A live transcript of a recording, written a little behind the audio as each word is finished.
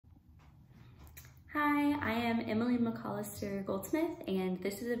Hi, I am Emily McAllister Goldsmith, and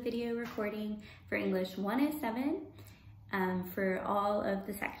this is a video recording for English 107 for all of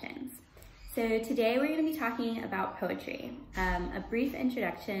the sections. So today we're going to be talking about poetry, a brief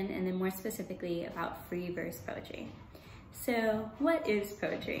introduction, and then more specifically about free verse poetry. So what is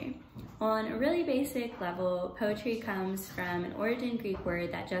poetry? On a really basic level, poetry comes from an origin Greek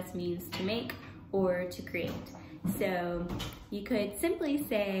word that just means to make or to create. So you could simply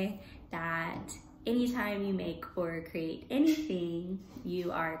say that anytime you make or create anything,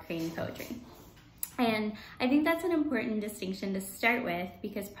 you are creating poetry. And I think that's an important distinction to start with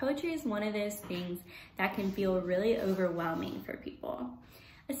because poetry is one of those things that can feel really overwhelming for people,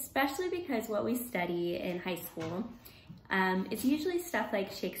 especially because what we study in high school is usually stuff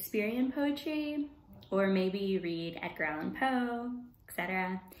like Shakespearean poetry, or maybe you read Edgar Allan Poe,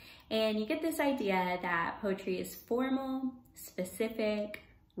 etc. And you get this idea that poetry is formal, specific,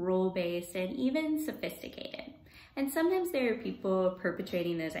 rule-based, and even sophisticated. And sometimes there are people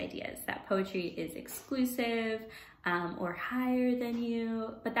perpetrating those ideas that poetry is exclusive or higher than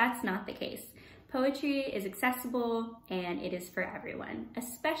you, but that's not the case. Poetry is accessible and it is for everyone,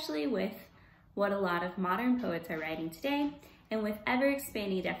 especially with what a lot of modern poets are writing today, and with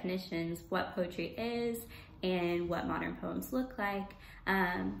ever-expanding definitions what poetry is and what modern poems look like,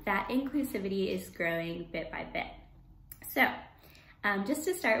 that inclusivity is growing bit by bit. So, just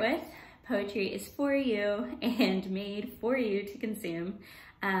to start with, poetry is for you and made for you to consume.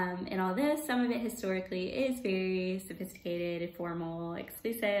 And although some of it historically is very sophisticated, formal,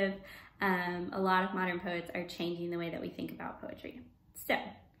 exclusive, a lot of modern poets are changing the way that we think about poetry. So,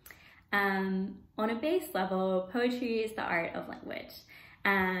 on a base level, poetry is the art of language.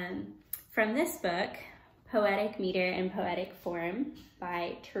 From this book, Poetic Meter and Poetic Form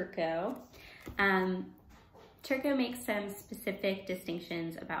by Turco, Turco makes some specific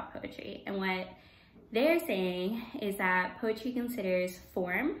distinctions about poetry, and what they're saying is that poetry considers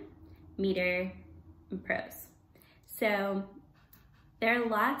form, meter, and prose. So there are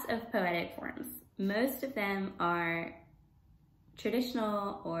lots of poetic forms. Most of them are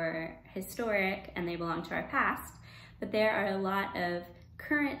traditional or historic, and they belong to our past, but there are a lot of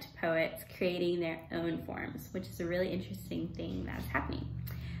current poets creating their own forms, which is a really interesting thing that's happening.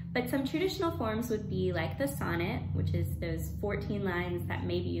 But some traditional forms would be like the sonnet, which is those 14 lines that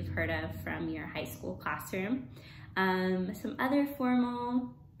maybe you've heard of from your high school classroom. Some other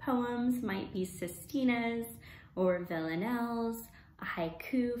formal poems might be sestinas or villanelles. A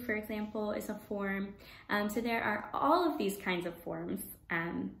haiku, for example, is a form. So there are all of these kinds of forms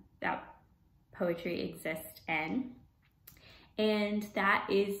that poetry exists in. And that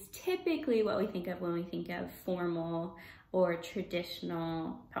is typically what we think of when we think of formal or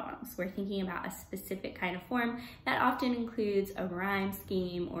traditional poems. We're thinking about a specific kind of form that often includes a rhyme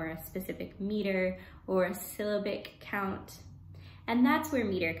scheme or a specific meter or a syllabic count. And that's where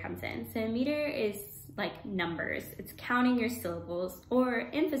meter comes in. So meter is like numbers. It's counting your syllables or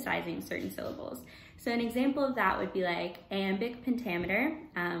emphasizing certain syllables. So an example of that would be like iambic pentameter,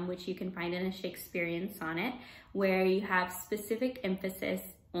 which you can find in a Shakespearean sonnet, where you have specific emphasis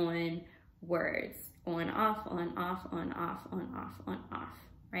on words. On, off, on, off, on, off, on, off, on, off,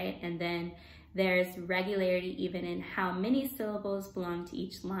 right? And then there's regularity even in how many syllables belong to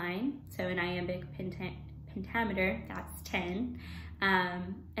each line. So in iambic pentameter, that's 10.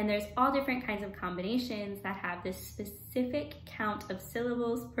 And there's all different kinds of combinations that have this specific count of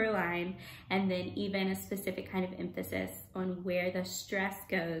syllables per line, and then even a specific kind of emphasis on where the stress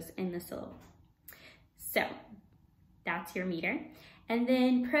goes in the syllable. So that's your meter. And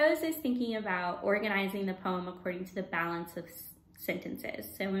then prose is thinking about organizing the poem according to the balance of sentences.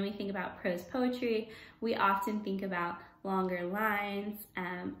 So when we think about prose poetry, we often think about longer lines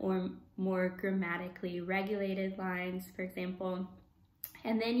or more grammatically regulated lines, for example.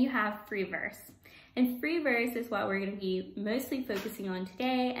 And then you have free verse. And free verse is what we're going to be mostly focusing on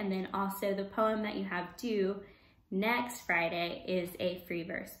today. And then also the poem that you have due next Friday is a free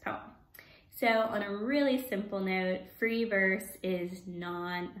verse poem. So on a really simple note, free verse is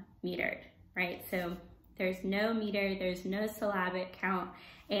non-metered, right? So there's no meter, there's no syllabic count,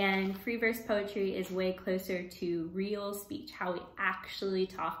 and free verse poetry is way closer to real speech, how we actually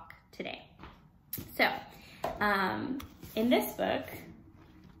talk today. So in this book,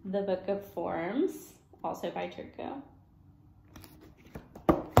 the Book of Forms, also by Turco,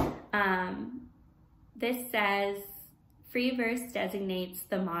 this says, free verse designates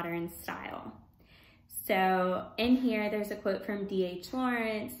the modern style. So in here, there's a quote from D.H.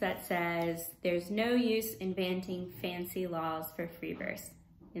 Lawrence that says, there's no use inventing fancy laws for free verse.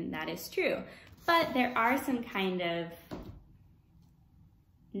 And that is true. But there are some kind of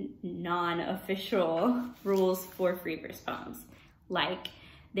non-official rules for free verse poems. Like,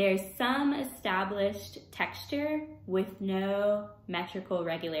 there's some established texture with no metrical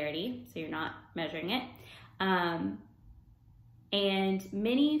regularity, so you're not measuring it. And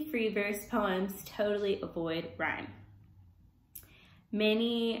many free verse poems totally avoid rhyme.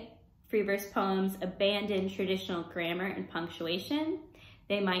 Many free verse poems abandon traditional grammar and punctuation.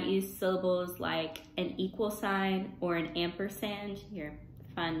 They might use syllables like an equal sign or an ampersand, your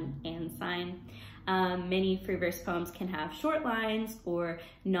fun and sign. Many free verse poems can have short lines or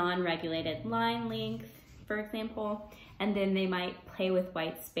non-regulated line length, for example, and then they might play with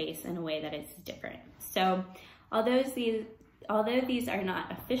white space in a way that is different. So although these are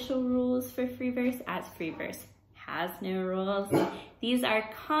not official rules for free verse, as free verse has no rules, these are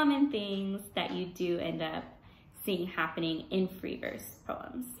common things that you do end up seeing happening in free verse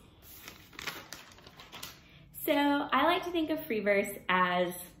poems. So I like to think of free verse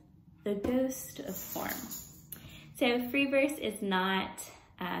as the ghost of form. So free verse is not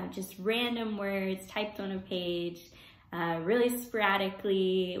just random words typed on a page, really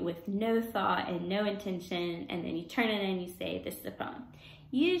sporadically with no thought and no intention, and then you turn it in and you say, this is a poem.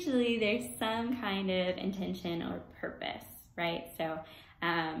 Usually there's some kind of intention or purpose, right? So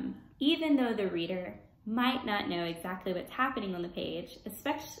even though the reader might not know exactly what's happening on the page,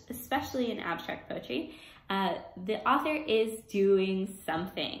 especially in abstract poetry, the author is doing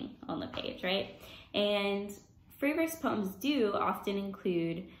something on the page, right? And free verse poems do often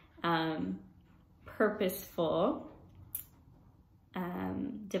include purposeful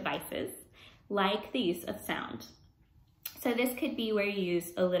devices, like the use of sound. So this could be where you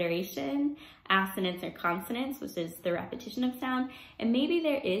use alliteration, assonance or consonants, which is the repetition of sound, and maybe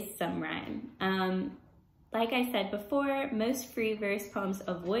there is some rhyme. Like I said before, most free verse poems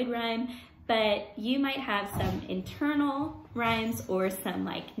avoid rhyme, but you might have some internal rhymes or some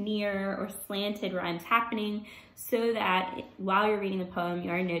like near or slanted rhymes happening so that while you're reading the poem, you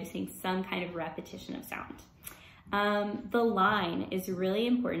are noticing some kind of repetition of sound. The line is really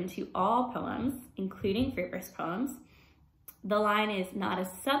important to all poems, including free verse poems. The line is not a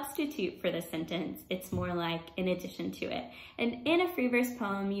substitute for the sentence, it's more like in addition to it. And in a free verse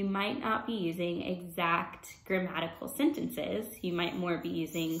poem, you might not be using exact grammatical sentences, you might more be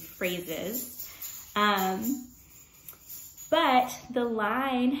using phrases. But the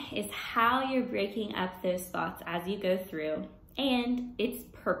line is how you're breaking up those thoughts as you go through, and it's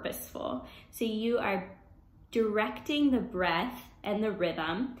purposeful. So you are directing the breath and the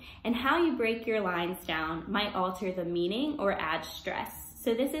rhythm, and how you break your lines down might alter the meaning or add stress.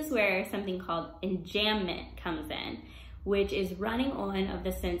 So this is where something called enjambment comes in, which is running on of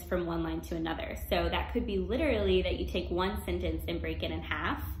the sentence from one line to another. So that could be literally that you take one sentence and break it in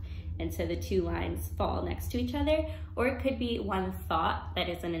half, and so the two lines fall next to each other, or it could be one thought that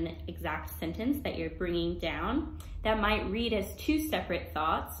isn't an exact sentence that you're bringing down that might read as two separate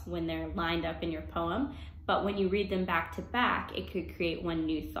thoughts when they're lined up in your poem, but when you read them back to back, it could create one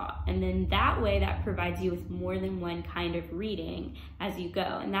new thought. And then that way, that provides you with more than one kind of reading as you go.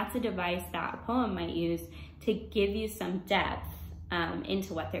 And that's a device that a poem might use to give you some depth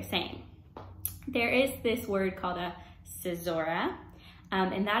into what they're saying. There is this word called a caesura,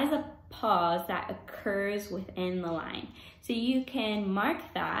 and that is a pause that occurs within the line. So you can mark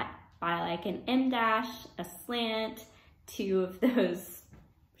that by like an em dash, a slant, two of those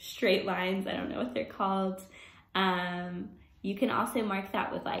straight lines, I don't know what they're called. You can also mark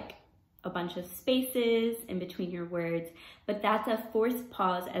that with like a bunch of spaces in between your words, but that's a forced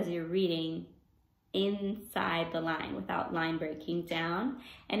pause as you're reading inside the line without line breaking down.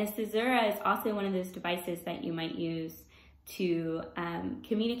 And a caesura is also one of those devices that you might use to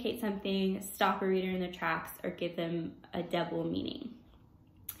communicate something, stop a reader in their tracks, or give them a double meaning.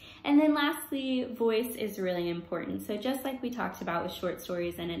 And then lastly, voice is really important. So just like we talked about with short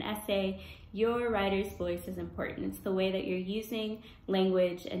stories and an essay, your writer's voice is important. It's the way that you're using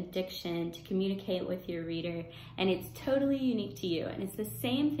language and diction to communicate with your reader, and it's totally unique to you. And it's the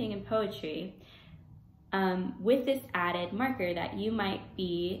same thing in poetry, with this added marker that you might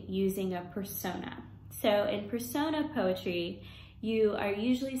be using a persona. So in persona poetry, you are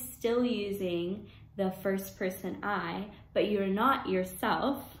usually still using the first person I, but you're not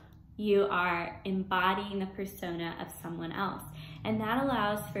yourself. You are embodying the persona of someone else. And that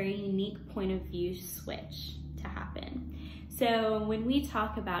allows for a unique point of view switch to happen. So when we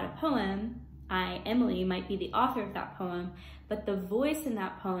talk about a poem, I, Emily, might be the author of that poem, but the voice in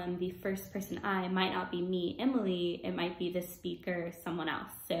that poem, the first person I, might not be me, Emily, it might be the speaker, someone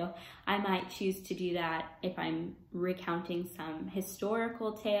else. So I might choose to do that if I'm recounting some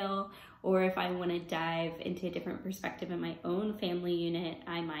historical tale, or if I want to dive into a different perspective in my own family unit,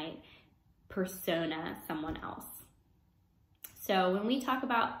 I might persona someone else. So when we talk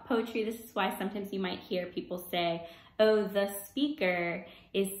about poetry, this is why sometimes you might hear people say, oh, the speaker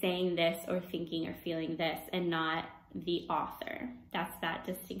is saying this or thinking or feeling this, and not the author. That's that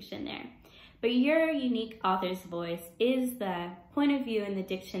distinction there. But your unique author's voice is the point of view and the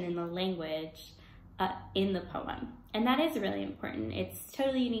diction and the language in the poem. And that is really important. It's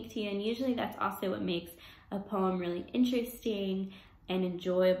totally unique to you, and usually that's also what makes a poem really interesting and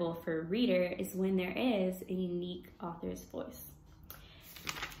enjoyable for a reader, is when there is a unique author's voice.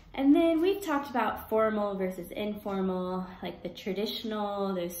 And then we've talked about formal versus informal, like the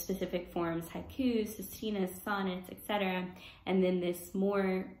traditional, those specific forms, haikus, sestinas, sonnets, etc. And then this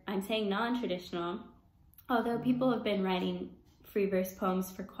more, I'm saying non-traditional, although people have been writing free verse poems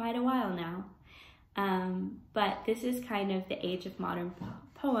for quite a while now. But this is kind of the age of modern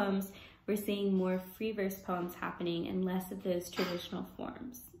poems. We're seeing more free verse poems happening and less of those traditional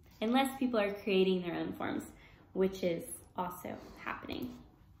forms. And less people are creating their own forms, which is also happening.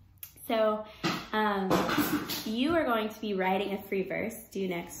 So you are going to be writing a free verse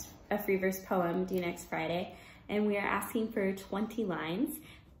poem due next Friday, and we are asking for 20 lines,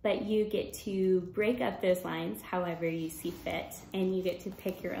 but you get to break up those lines however you see fit, and you get to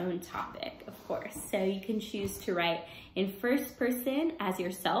pick your own topic, of course. So you can choose to write in first person as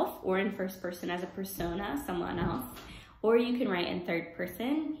yourself, or in first person as a persona, someone else, or you can write in third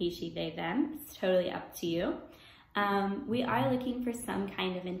person, he, she, they, them. It's totally up to you. We are looking for some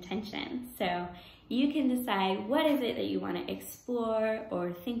kind of intention. So you can decide what is it that you want to explore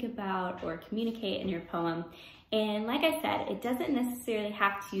or think about or communicate in your poem. And like I said, it doesn't necessarily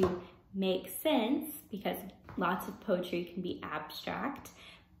have to make sense, because lots of poetry can be abstract,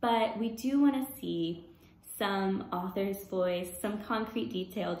 but we do want to see some author's voice, some concrete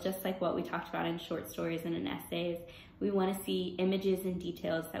detail, just like what we talked about in short stories and in essays. We want to see images and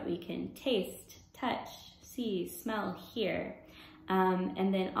details that we can taste, touch, see, smell, hear.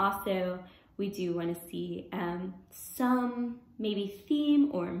 And then also we do want to see some maybe theme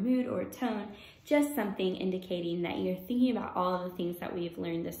or mood or tone, just something indicating that you're thinking about all of the things that we've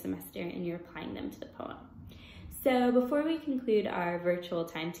learned this semester and you're applying them to the poem. So before we conclude our virtual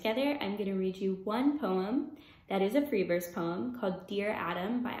time together, I'm going to read you one poem that is a free verse poem called Dear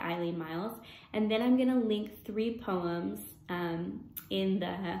Adam by Eileen Myles. And then I'm going to link 3 poems in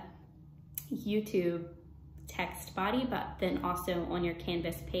the YouTube text body, but then also on your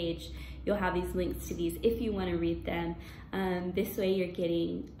Canvas page, you'll have these links to these if you want to read them. This way you're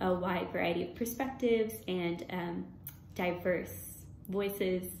getting a wide variety of perspectives and diverse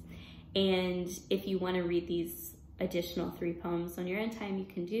voices. And if you want to read these additional 3 poems on your own time, you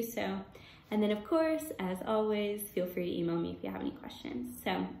can do so. And then of course, as always, feel free to email me if you have any questions.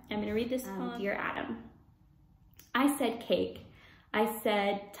 So I'm going to read this poem. Dear Adam. I said cake. I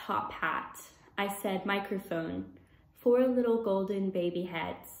said top hat. I said microphone. 4 little golden baby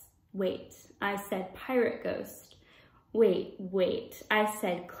heads. Wait. I said pirate ghost. Wait. I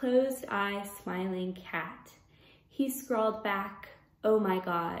said closed eye smiling cat. He scrawled back, oh my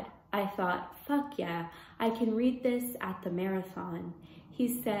God. I thought, fuck yeah, I can read this at the marathon.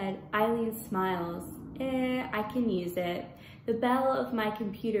 He said, Eileen smiles, I can use it. The bell of my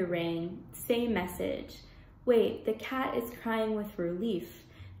computer rang, same message. Wait, the cat is crying with relief.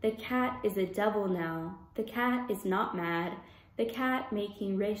 The cat is a devil now. The cat is not mad. The cat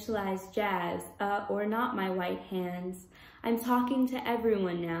making racialized jazz, or not my white hands. I'm talking to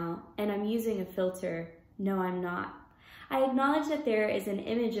everyone now, and I'm using a filter. No, I'm not. I acknowledge that there is an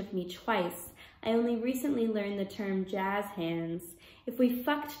image of me twice. I only recently learned the term jazz hands. If we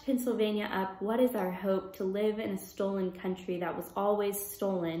fucked Pennsylvania up, what is our hope to live in a stolen country that was always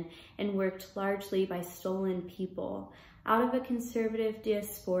stolen and worked largely by stolen people? Out of a conservative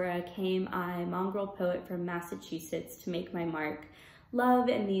diaspora came I, mongrel poet from Massachusetts, to make my mark. Love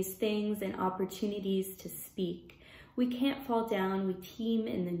and these things and opportunities to speak. We can't fall down, we team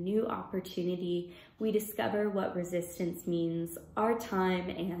in the new opportunity. We discover what resistance means, our time,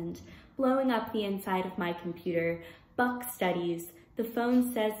 and blowing up the inside of my computer. Buck studies, the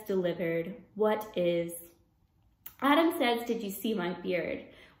phone says delivered, what is? Adam says, did you see my beard?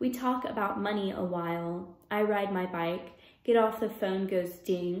 We talk about money a while. I ride my bike, get off the phone, goes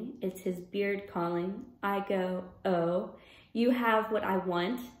ding, it's his beard calling. I go, oh, you have what I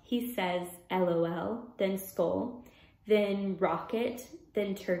want. He says, LOL, then skull. Then rocket,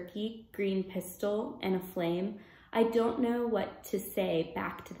 then turkey, green pistol, and a flame. I don't know what to say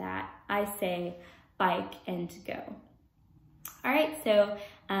back to that. I say bike and go. All right, so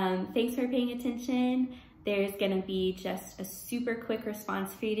thanks for paying attention. there's gonna be just a super quick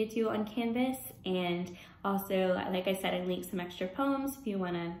response for you to do on Canvas. And also, like I said, I linked some extra poems if you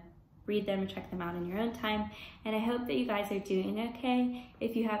wanna read them and check them out in your own time. And I hope that you guys are doing okay.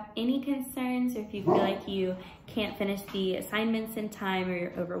 If you have any concerns, or if you feel like you can't finish the assignments in time, or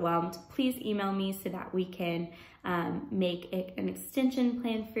you're overwhelmed, please email me so that we can make an extension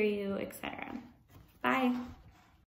plan for you, etc. Bye.